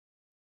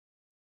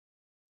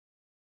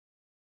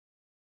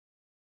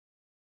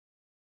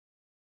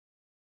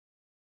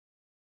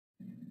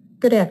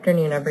Good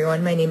afternoon,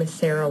 everyone. My name is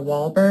Sarah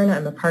Walburn.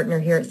 I'm a partner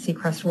here at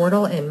Secrest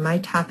Wardle, and my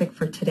topic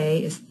for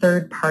today is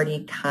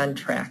third-party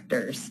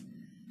contractors.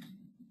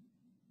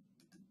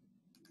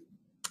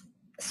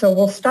 So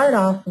we'll start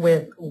off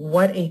with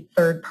what a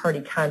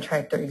third-party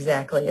contractor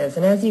exactly is.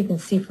 And as you can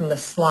see from the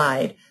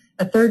slide,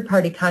 a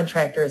third-party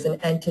contractor is an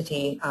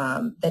entity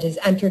that has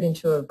entered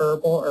into a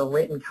verbal or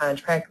written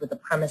contract with a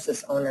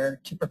premises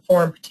owner to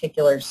perform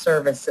particular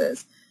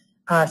services.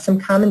 Some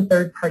common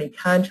third-party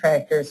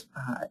contractors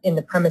in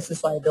the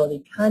premises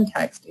liability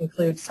context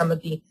include some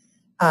of the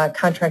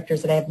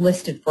contractors that I have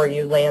listed for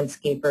you: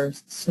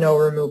 landscapers, snow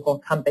removal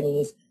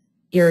companies,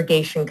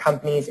 irrigation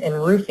companies,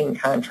 and roofing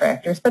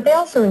contractors. But they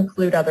also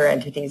include other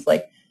entities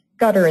like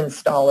gutter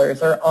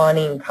installers or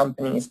awning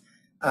companies,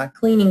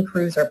 cleaning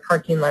crews, or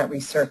parking lot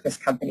resurface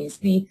companies.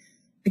 The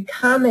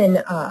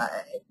common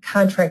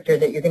contractor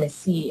that you're going to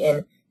see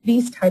in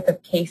these type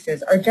of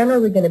cases are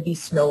generally going to be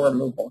snow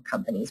removal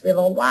companies. We have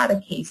a lot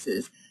of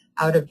cases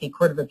out of the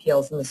Court of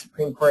Appeals and the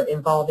Supreme Court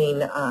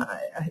involving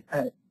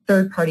a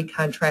third-party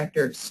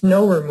contractor,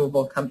 snow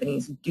removal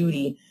company's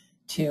duty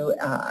to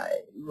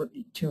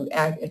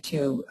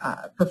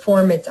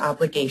perform its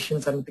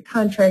obligations under the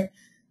contract,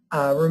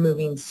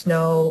 removing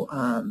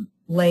snow,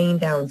 laying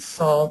down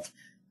salt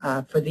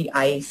for the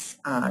ice,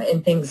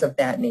 and things of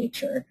that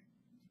nature.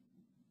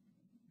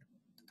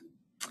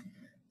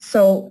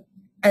 So,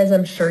 as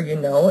I'm sure you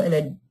know, in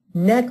a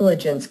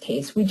negligence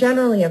case, we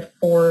generally have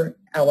four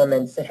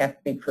elements that have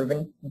to be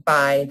proven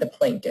by the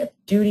plaintiff: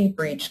 duty,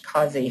 breach,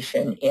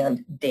 causation,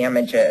 and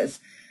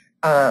damages.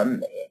 A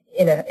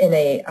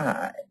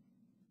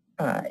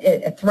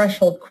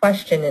threshold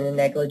question in a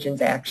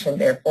negligence action,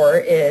 therefore,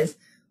 is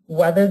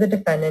whether the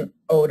defendant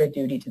owed a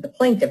duty to the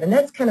plaintiff. And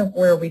that's kind of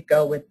where we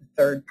go with the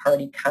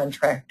third-party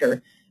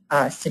contractor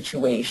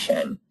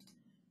situation.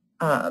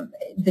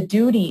 The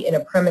duty in a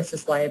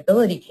premises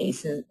liability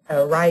case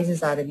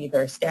arises out of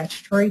either a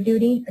statutory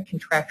duty, a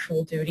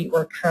contractual duty,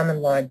 or a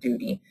common law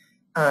duty.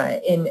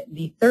 In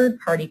the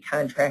third-party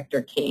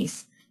contractor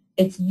case,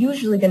 it's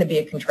usually going to be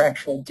a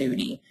contractual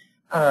duty.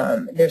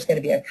 There's going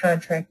to be a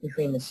contract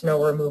between the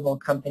snow removal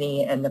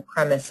company and the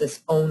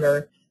premises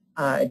owner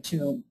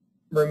to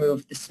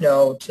remove the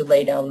snow, to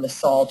lay down the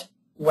salt,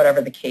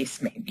 whatever the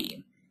case may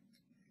be.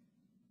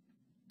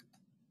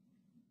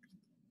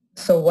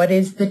 So what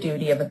is the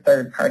duty of a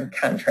third-party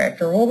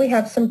contractor? Well, we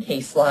have some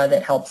case law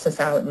that helps us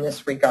out in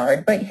this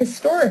regard, but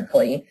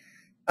historically,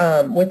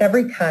 with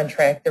every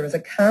contract, there was a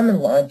common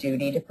law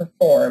duty to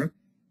perform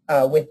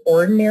with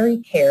ordinary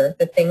care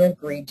the thing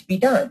agreed to be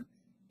done.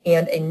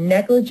 And a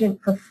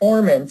negligent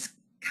performance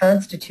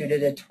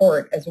constituted a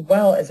tort as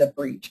well as a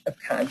breach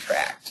of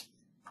contract.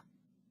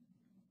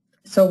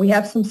 So we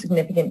have some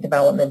significant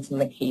developments in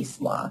the case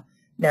law.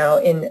 Now,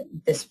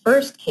 in this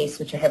first case,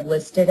 which I have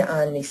listed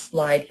on the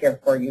slide here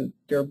for you,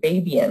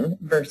 Durbabian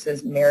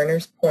versus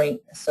Mariners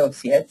Point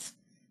Associates,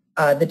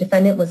 the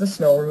defendant was a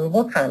snow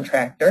removal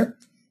contractor,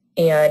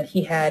 and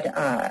he had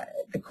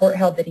the court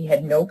held that he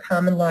had no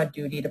common law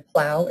duty to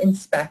plow,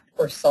 inspect,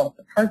 or salt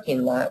the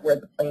parking lot where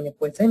the plaintiff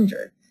was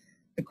injured.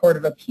 The Court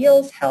of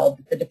Appeals held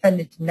that the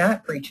defendant did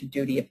not breach a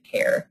duty of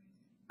care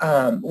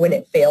when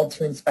it failed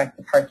to inspect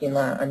the parking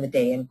lot on the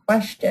day in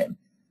question.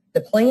 The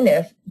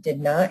plaintiff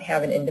did not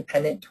have an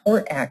independent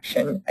tort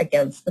action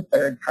against the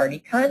third-party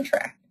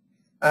contractor.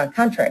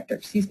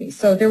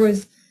 So there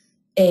was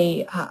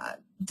a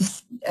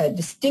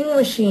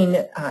distinguishing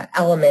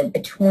element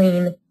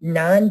between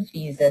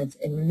nonfeasance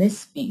and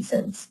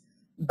misfeasance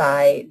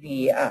by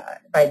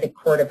the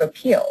Court of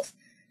Appeals.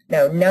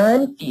 Now,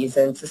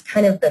 nonfeasance is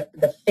kind of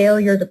the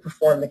failure to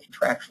perform the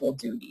contractual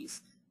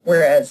duties,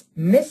 whereas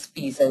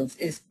misfeasance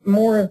is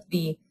more of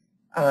the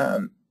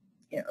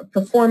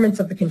performance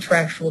of the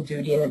contractual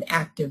duty in an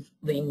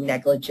actively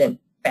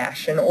negligent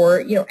fashion,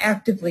 or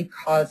actively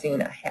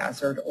causing a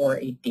hazard or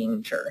a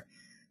danger.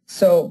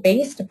 So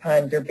based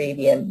upon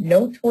Durbabian,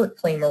 no tort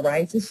claim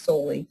arises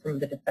solely from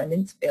the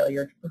defendant's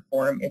failure to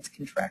perform its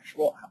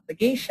contractual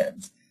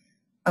obligations.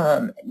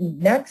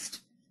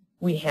 Next,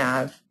 we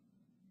have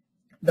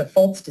the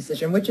Fultz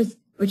decision, which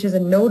is a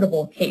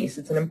notable case.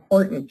 It's an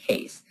important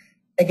case.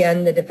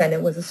 Again, the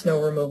defendant was a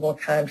snow removal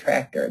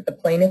contractor. The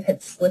plaintiff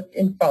had slipped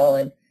and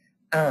fallen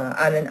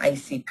on an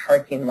icy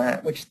parking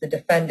lot, which the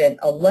defendant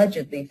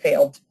allegedly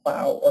failed to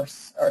plow or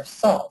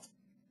salt.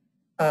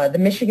 The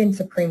Michigan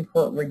Supreme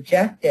Court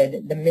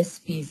rejected the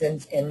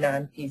misfeasance and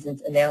nonfeasance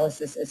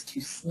analysis as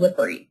too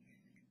slippery.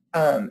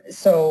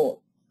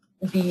 So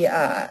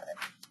the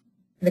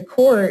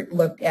court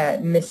looked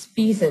at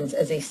misfeasance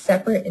as a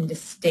separate and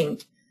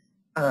distinct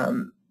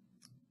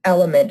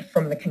element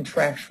from the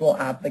contractual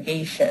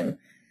obligation.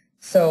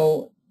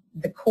 So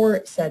the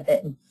court said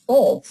that in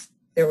Fultz,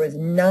 there was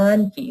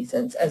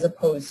nonfeasance as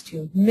opposed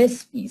to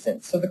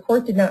misfeasance. So the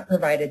court did not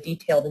provide a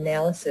detailed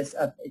analysis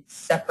of its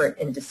separate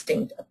and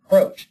distinct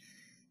approach.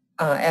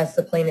 As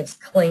the plaintiff's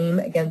claim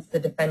against the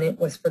defendant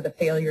was for the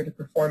failure to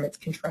perform its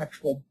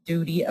contractual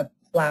duty of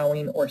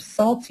plowing or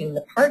salting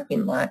the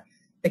parking lot,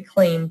 the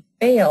claim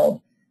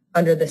failed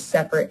under the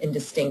separate and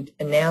distinct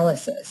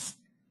analysis.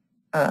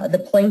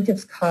 The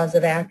plaintiff's cause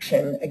of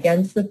action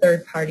against the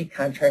third-party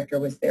contractor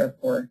was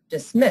therefore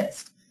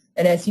dismissed.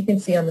 And as you can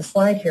see on the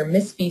slide here,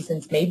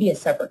 misfeasance may be a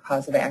separate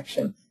cause of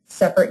action,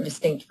 separate and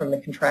distinct from the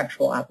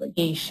contractual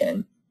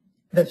obligation.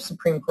 The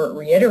Supreme Court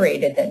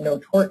reiterated that no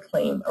tort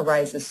claim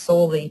arises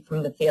solely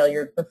from the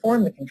failure to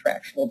perform the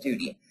contractual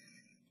duty.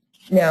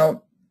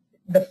 Now,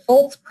 the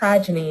Fultz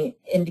progeny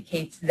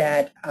indicates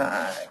that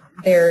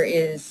there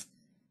is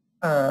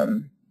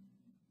some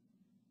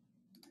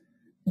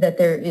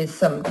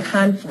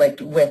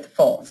conflict with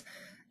Fultz.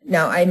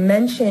 Now, I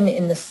mentioned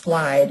in the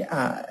slide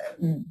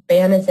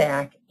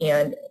Banaszak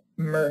and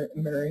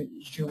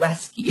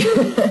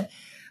Mrzeweski.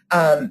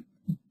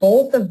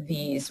 Both of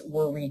these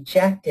were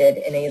rejected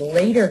in a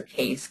later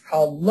case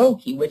called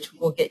Loki, which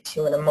we'll get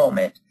to in a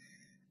moment.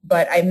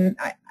 But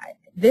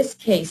this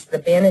case, the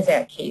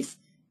Banaszak case,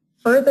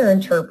 further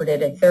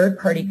interpreted a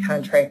third-party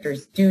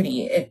contractor's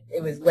duty.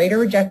 It was later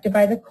rejected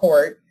by the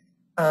court,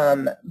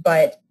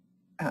 but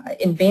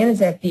in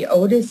Banaszak, the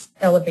Otis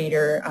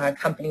elevator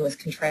company was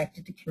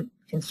contracted to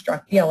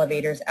construct the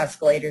elevators,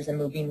 escalators, and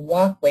moving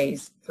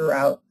walkways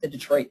throughout the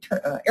Detroit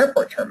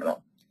airport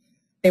terminal.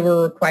 They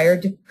were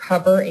required to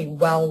cover a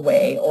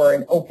wellway or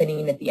an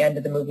opening at the end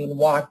of the moving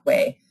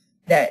walkway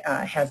that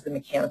has the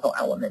mechanical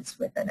elements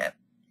within it.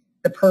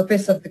 The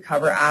purpose of the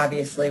cover,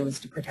 obviously, was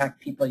to protect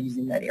people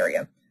using that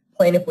area.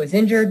 Plaintiff was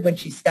injured when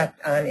she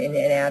stepped on an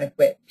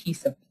inadequate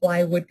piece of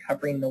plywood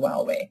covering the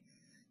wellway.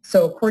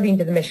 So according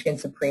to the Michigan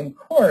Supreme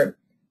Court,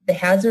 the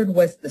hazard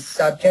was the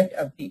subject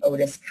of the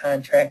Otis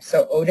contract,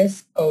 so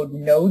Otis owed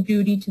no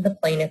duty to the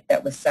plaintiff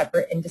that was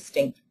separate and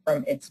distinct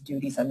from its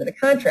duties under the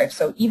contract.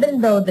 So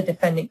even though the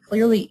defendant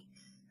clearly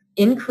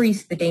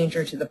increased the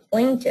danger to the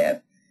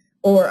plaintiff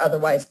or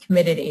otherwise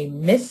committed a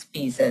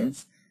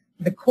misfeasance,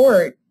 the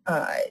court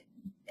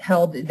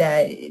held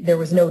that there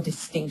was no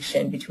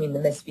distinction between the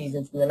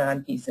misfeasance and the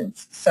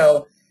nonfeasance.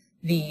 So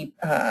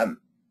there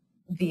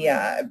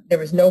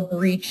was no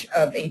breach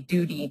of a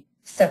duty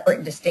separate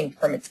and distinct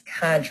from its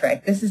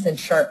contract. This is in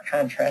sharp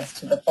contrast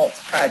to the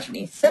Fultz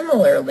progeny.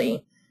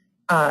 Similarly,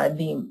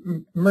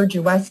 the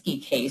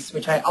Mrzeweski case,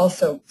 which I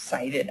also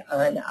cited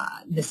on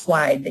the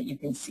slide that you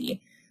can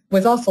see,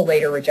 was also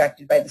later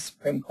rejected by the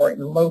Supreme Court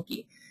in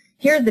Loki.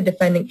 Here, the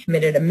defendant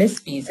committed a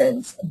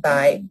misfeasance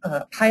by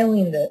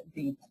piling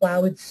the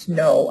plowed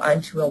snow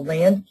onto a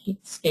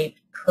landscaped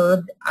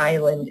curbed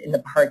island in the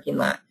parking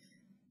lot.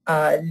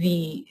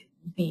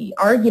 The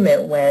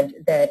argument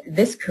went that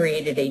this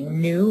created a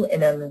new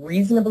and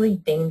unreasonably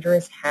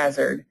dangerous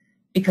hazard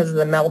because of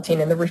the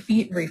melting and the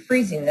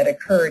refreezing that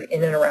occurred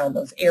in and around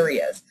those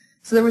areas.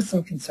 So there was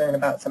some concern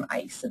about some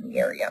ice in the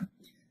area.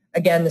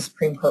 Again, the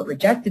Supreme Court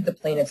rejected the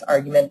plaintiff's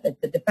argument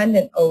that the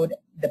defendant owed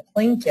the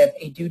plaintiff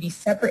a duty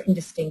separate and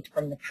distinct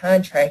from the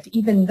contract,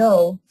 even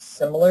though,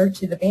 similar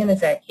to the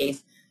Banaszak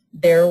case,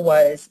 there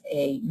was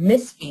a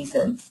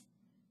misfeasance,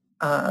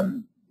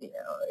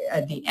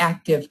 the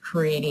act of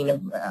creating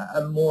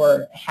a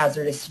more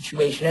hazardous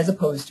situation as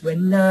opposed to a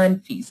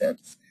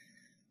nonfeasance.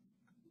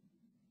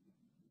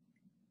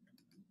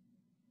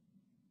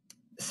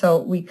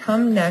 So we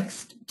come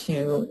next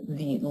to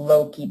the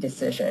Loki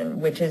decision,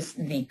 which is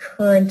the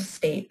current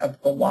state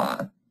of the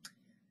law.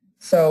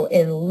 So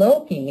in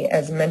Loki,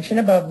 as mentioned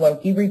above,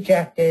 Loki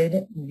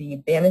rejected the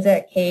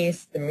Banaszak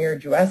case, the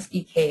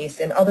Mrzeweski case,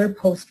 and other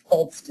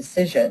post-Fultz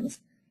decisions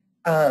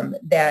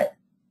that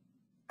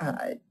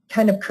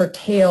kind of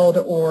curtailed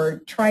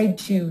or tried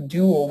to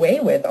do away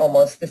with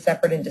almost the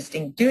separate and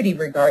distinct duty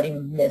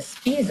regarding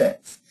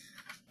misfeasance.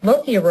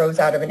 Loki arose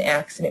out of an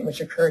accident which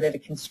occurred at a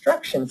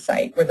construction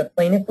site where the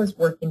plaintiff was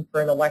working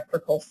for an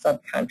electrical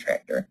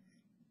subcontractor.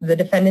 The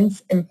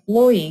defendant's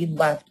employee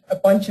left a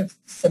bunch of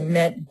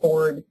cement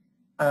boards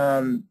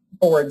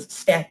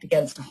stacked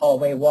against a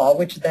hallway wall,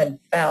 which then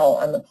fell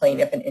on the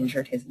plaintiff and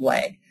injured his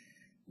leg.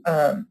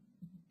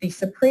 The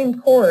Supreme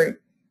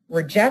Court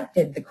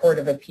rejected the Court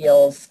of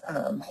Appeals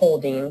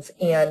holdings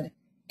and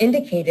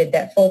indicated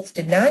that Fultz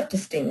did not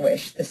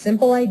distinguish the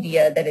simple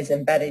idea that is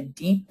embedded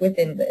deep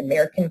within the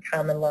American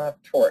common law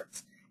of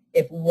torts.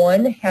 If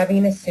one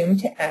having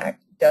assumed to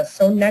act does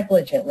so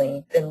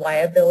negligently, then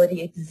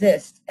liability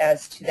exists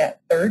as to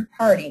that third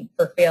party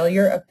for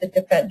failure of the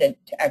defendant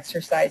to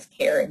exercise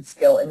care and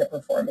skill in the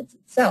performance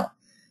itself.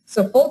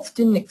 So Fultz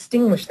didn't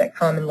extinguish that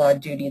common law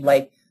duty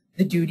like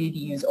the duty to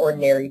use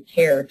ordinary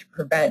care to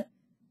prevent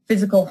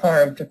physical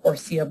harm to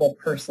foreseeable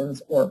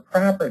persons or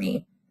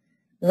property.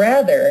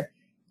 Rather,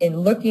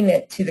 in looking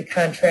to the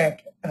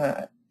contract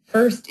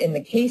first in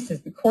the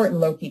cases, the court in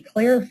Loki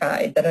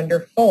clarified that under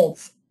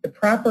Fultz, the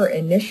proper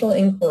initial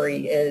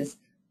inquiry is,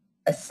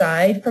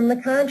 aside from the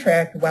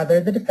contract, whether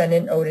the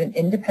defendant owed an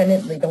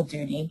independent legal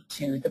duty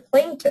to the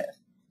plaintiff.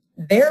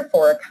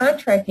 Therefore, a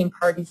contracting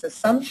party's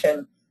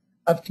assumption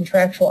of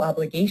contractual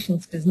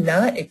obligations does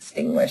not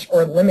extinguish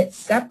or limit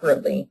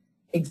separately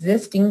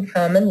existing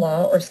common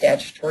law or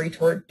statutory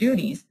tort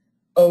duties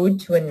owed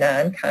to a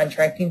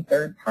non-contracting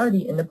third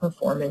party in the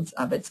performance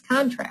of its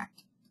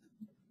contract.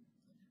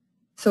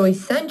 So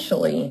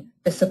essentially,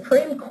 The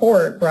Supreme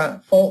Court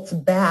brought Foltz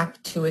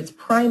back to its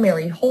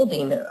primary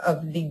holding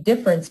of the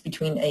difference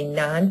between a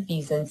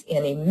nonfeasance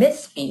and a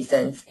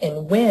misfeasance,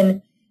 and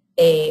when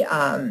a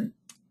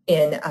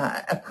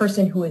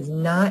person who is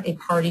not a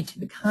party to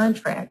the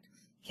contract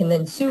can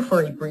then sue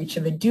for a breach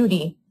of a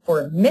duty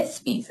for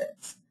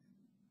misfeasance.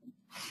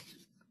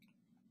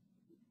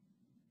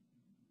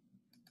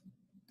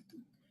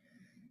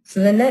 So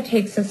then that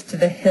takes us to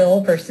the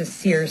Hill versus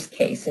Sears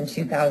case in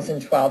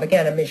 2012.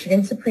 Again, a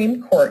Michigan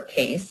Supreme Court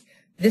case.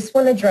 This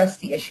one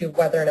addressed the issue of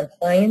whether an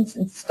appliance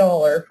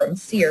installer from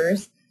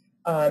Sears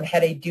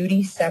had a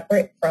duty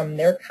separate from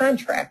their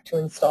contract to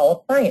install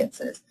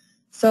appliances.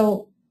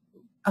 So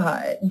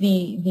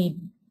the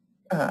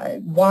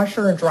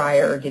washer and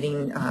dryer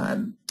getting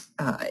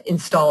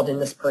installed in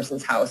this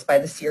person's house by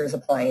the Sears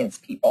appliance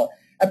people.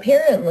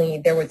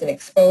 Apparently, there was an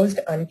exposed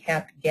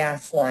uncapped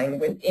gas line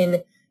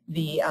within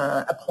the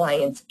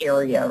appliance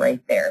area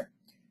right there.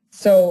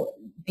 So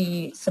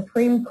the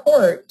Supreme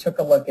Court took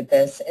a look at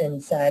this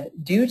and said,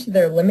 due to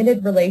their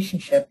limited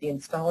relationship, the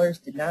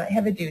installers did not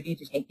have a duty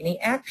to take any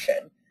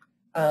action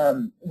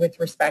with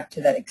respect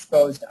to that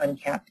exposed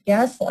uncapped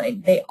gas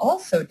line. They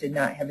also did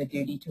not have a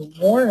duty to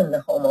warn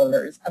the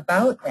homeowners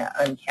about that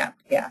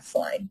uncapped gas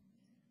line.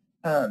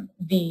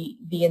 The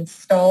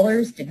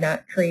installers did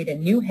not create a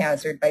new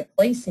hazard by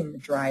placing the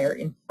dryer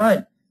in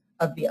front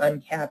of the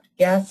uncapped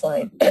gas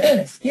line.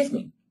 Excuse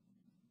me.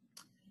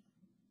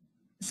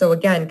 So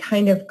again,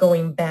 kind of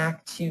going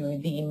back to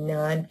the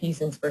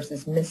nonfeasance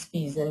versus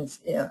misfeasance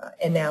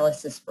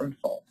analysis from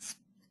Foltz.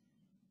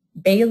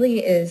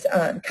 Bailey is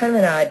kind of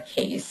an odd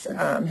case.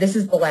 This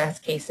is the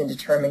last case in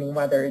determining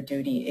whether a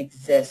duty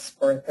exists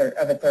for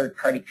a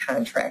third-party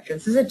contractor.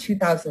 This is a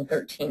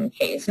 2013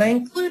 case, and I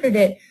included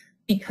it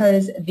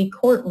because the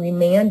court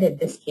remanded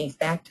this case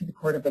back to the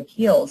Court of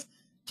Appeals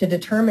to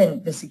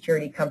determine the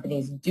security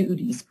company's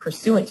duties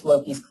pursuant to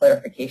Loki's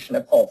clarification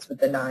of Foltz with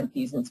the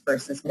nonfeasance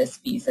versus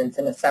misfeasance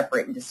in a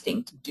separate and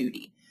distinct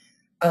duty.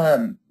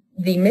 The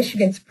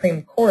Michigan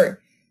Supreme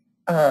Court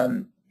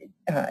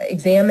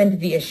examined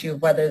the issue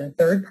of whether the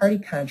third-party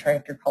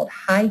contractor called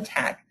High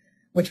Tech,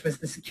 which was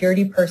the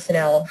security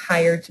personnel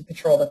hired to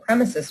patrol the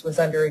premises, was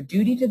under a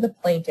duty to the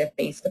plaintiff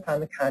based upon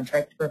the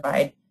contract to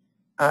provide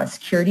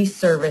security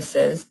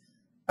services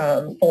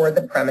for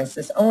the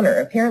premises owner.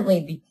 Apparently,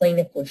 the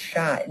plaintiff was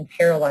shot and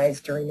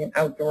paralyzed during an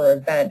outdoor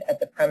event at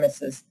the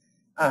premises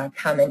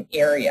common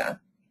area.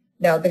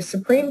 Now, the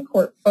Supreme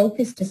Court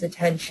focused its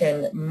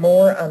attention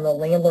more on the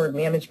landlord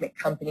management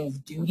company's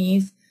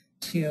duties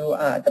to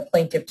the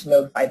plaintiff to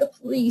notify the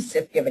police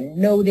if given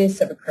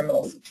notice of a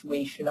criminal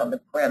situation on the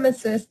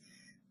premises.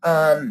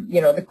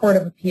 The Court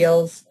of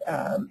Appeals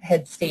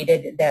had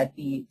stated that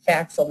the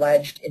facts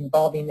alleged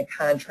involving the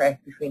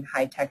contract between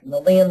High Tech and the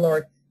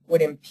landlord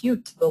would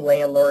impute to the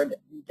landlord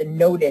the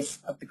notice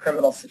of the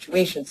criminal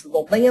situation. So the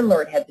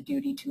landlord had the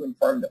duty to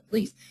inform the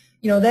police.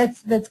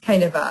 That's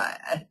kind of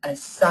a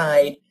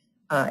side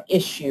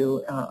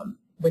issue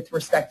with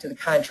respect to the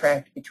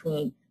contract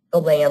between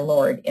the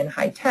landlord and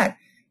High Tech.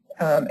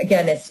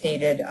 Again, as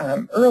stated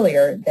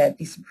earlier, that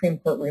the Supreme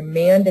Court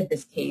remanded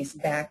this case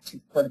back to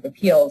the Court of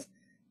Appeals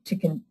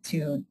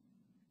to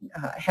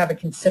have a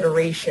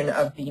consideration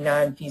of the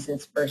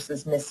nonfeasance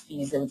versus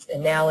misfeasance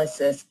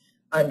analysis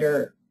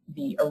under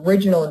the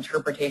original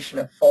interpretation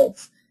of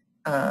Foltz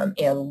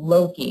and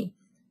Loki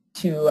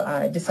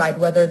to decide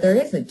whether there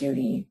is a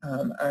duty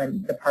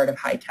on the part of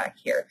High Tech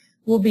here.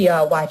 We'll be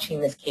watching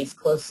this case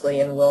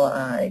closely, and we'll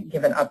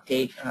give an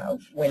update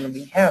when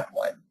we have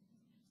one.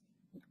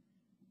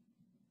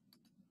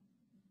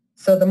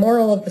 So the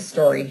moral of the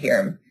story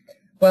here,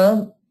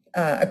 well,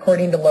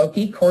 according to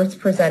Loki, courts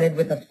presented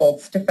with a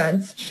Foltz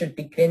defense should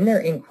begin their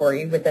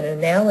inquiry with an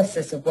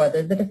analysis of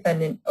whether the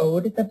defendant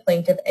owed the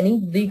plaintiff any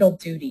legal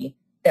duty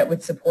that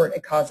would support a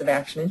cause of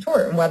action in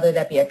tort, and whether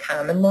that be a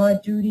common law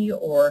duty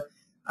or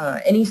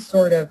any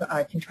sort of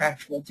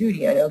contractual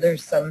duty. I know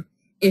there's some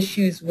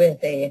issues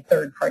with a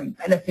third-party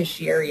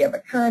beneficiary of a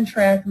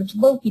contract, which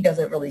Loki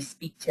doesn't really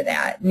speak to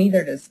that.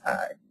 Neither does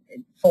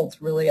Foltz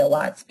really a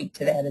lot speak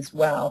to that as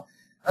well.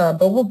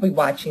 But we'll be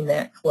watching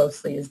that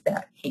closely as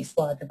that case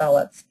law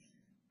develops.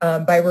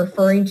 By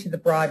referring to the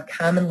broad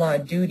common law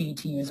duty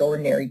to use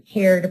ordinary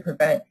care to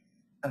prevent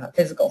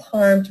physical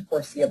harm to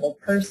foreseeable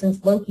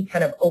persons, Loki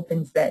kind of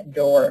opens that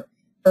door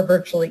for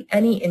virtually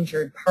any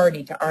injured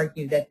party to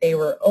argue that they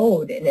were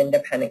owed an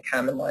independent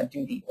common law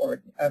duty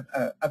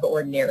of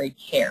ordinary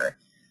care.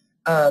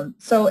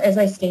 So as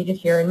I stated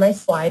here in my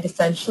slide,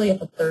 essentially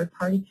if a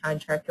third-party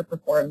contractor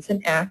performs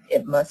an act,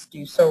 it must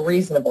do so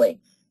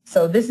reasonably.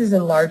 So this is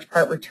in large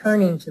part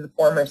returning to the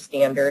former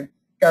standard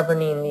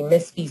governing the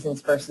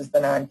misfeasance versus the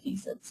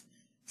nonfeasance.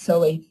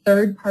 So a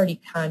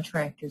third-party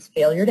contractor's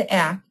failure to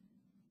act,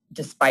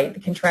 despite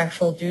the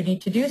contractual duty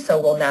to do so,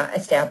 will not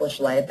establish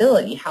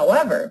liability.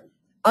 However,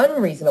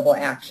 unreasonable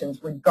actions,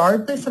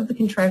 regardless of the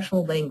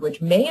contractual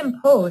language, may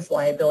impose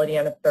liability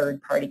on a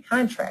third-party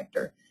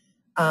contractor.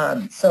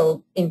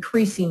 So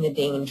increasing the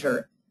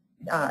danger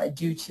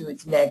due to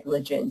its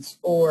negligence,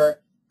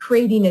 or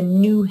creating a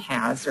new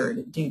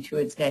hazard due to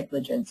its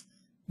negligence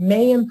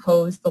may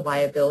impose the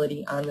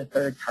liability on the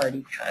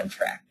third-party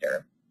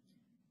contractor.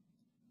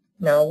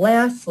 Now,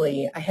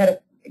 lastly, I had a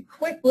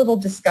quick little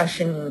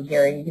discussion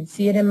here. You can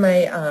see it in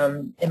my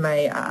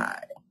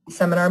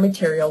seminar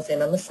materials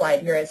and on the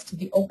slide here as to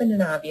the open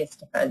and obvious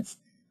defense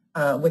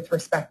with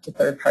respect to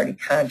third-party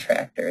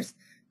contractors.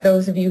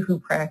 Those of you who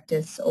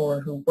practice or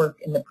who work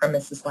in the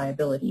premises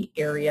liability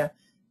area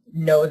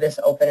know this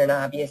open and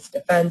obvious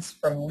defense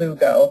from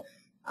Lugo.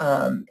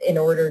 In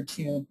order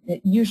to,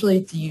 usually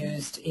it's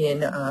used in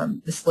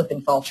the slip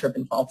and fall, trip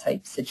and fall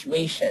type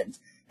situations.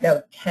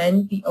 Now,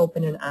 can the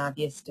open and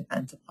obvious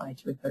defense apply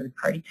to a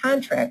third-party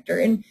contractor?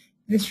 And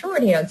the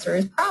short answer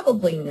is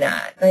probably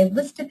not. And I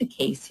listed the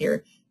case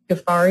here,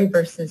 Ghaffari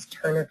versus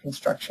Turner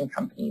Construction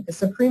Company. The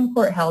Supreme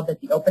Court held that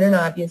the open and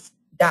obvious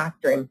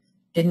doctrine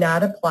did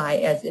not apply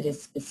as it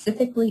is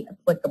specifically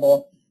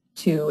applicable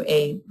to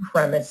a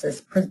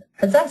premises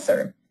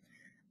possessor.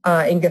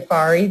 In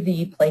Ghaffari,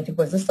 the plaintiff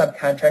was a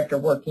subcontractor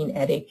working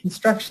at a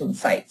construction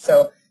site.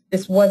 So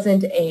this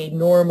wasn't a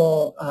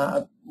normal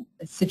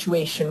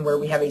situation where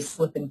we have a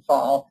slip and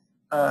fall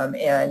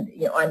and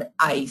on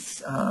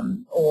ice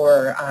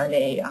or on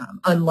a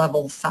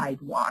unlevel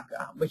sidewalk,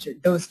 which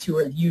those two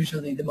are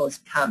usually the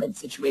most common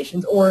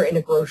situations, or in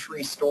a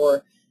grocery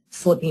store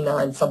slipping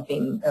on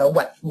something, a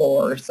wet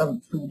floor or some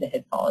food that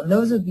had fallen.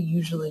 Those are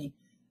usually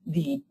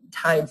the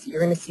times that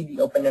you're going to see the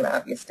open and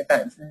obvious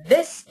defense.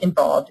 This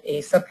involved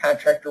a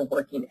subcontractor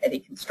working at a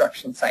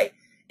construction site,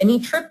 and he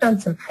tripped on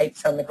some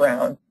pipes on the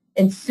ground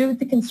and sued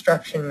the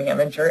construction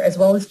manager as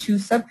well as two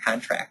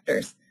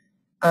subcontractors.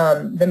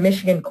 The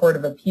Michigan Court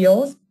of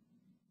Appeals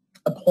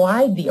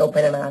applied the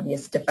open and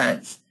obvious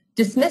defense,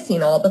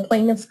 dismissing all the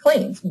plaintiff's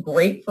claims.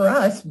 Great for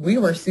us. We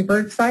were super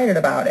excited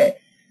about it.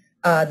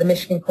 The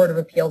Michigan Court of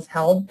Appeals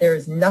held there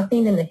is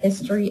nothing in the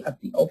history of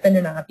the open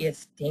and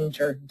obvious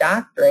danger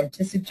doctrine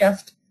to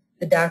suggest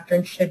the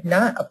doctrine should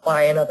not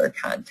apply in other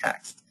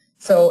contexts.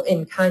 So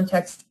in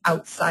contexts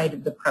outside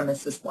of the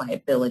premises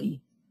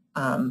liability,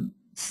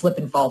 slip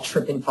and fall,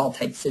 trip and fall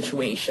type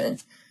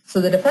situations. So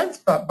the defense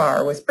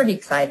bar was pretty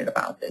excited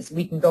about this.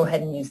 We can go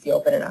ahead and use the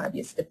open and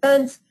obvious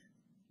defense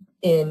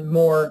in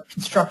more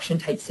construction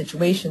type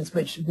situations,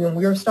 which when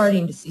we were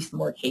starting to see some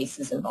more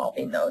cases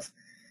involving those.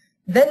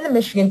 Then the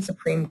Michigan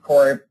Supreme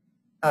Court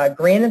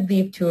granted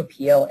leave to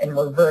appeal and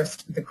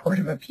reversed the Court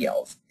of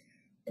Appeals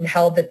and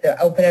held that the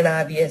open and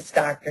obvious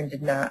doctrine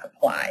did not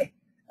apply.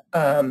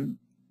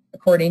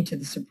 According to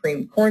the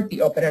Supreme Court,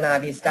 the open and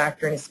obvious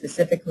doctrine is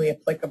specifically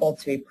applicable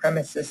to a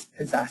premises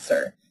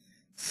possessor.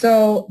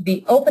 So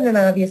the open and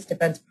obvious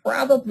defense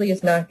probably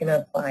is not going to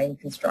apply in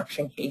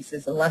construction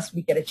cases unless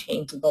we get a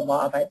change of the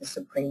law by the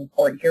Supreme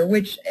Court here,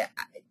 which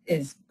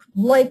is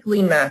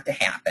likely not to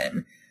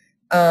happen.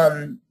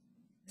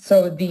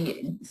 So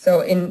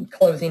in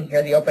closing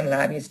here, the open and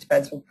obvious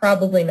defense will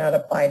probably not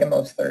apply to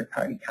most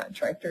third-party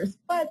contractors,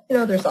 but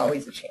there's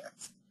always a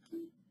chance.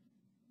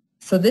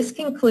 So this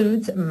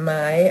concludes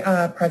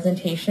my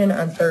presentation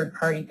on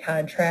third-party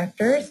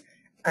contractors.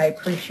 I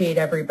appreciate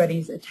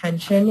everybody's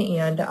attention,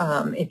 and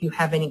if you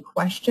have any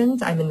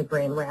questions, I'm in the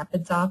Grand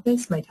Rapids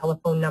office. My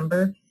telephone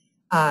number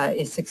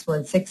is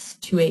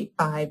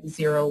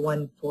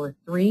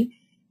 616-285-0143.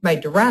 My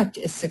direct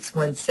is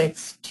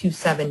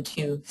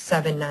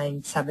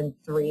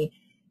 616-272-7973.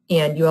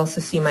 And you also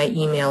see my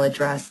email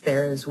address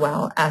there as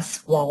well,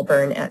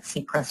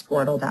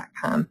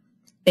 swalburn@secrestwardle.com.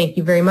 Thank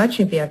you very much.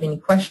 If you have any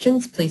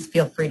questions, please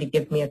feel free to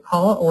give me a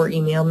call or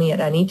email me at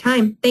any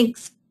time.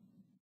 Thanks.